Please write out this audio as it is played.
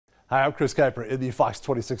Hi, I'm Kris Kuyper in the Fox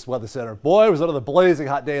 26 Weather Center. Boy, it was another blazing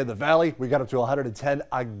hot day in the valley. We got up to 110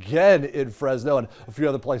 again in Fresno and a few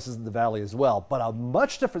other places in the valley as well. But a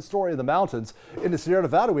much different story in the mountains. In the Sierra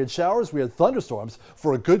Nevada, we had showers, we had thunderstorms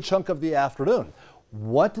for a good chunk of the afternoon.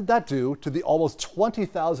 What did that do to the almost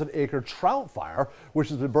 20,000 acre Trout Fire, which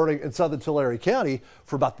has been burning in southern Tulare County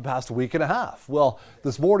for about the past week and a half? Well,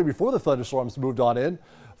 this morning before the thunderstorms moved on in,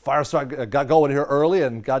 fire got going here early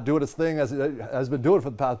and got doing its thing as it has been doing for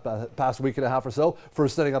the past week and a half or so.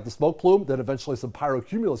 First setting up the smoke plume, then eventually some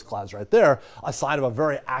pyrocumulus clouds right there, a sign of a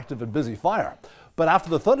very active and busy fire. But after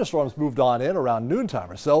the thunderstorms moved on in around noontime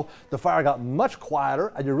or so, the fire got much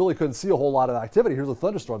quieter and you really couldn't see a whole lot of activity. Here's the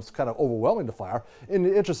thunderstorms kind of overwhelming the fire. In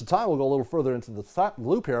the interest of time, we'll go a little further into the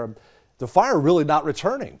loop here. The fire really not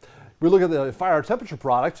returning. We look at the fire temperature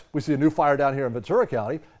product. We see a new fire down here in Ventura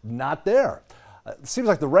County, not there. It seems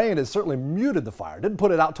like the rain has certainly muted the fire. Didn't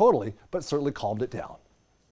put it out totally, but certainly calmed it down.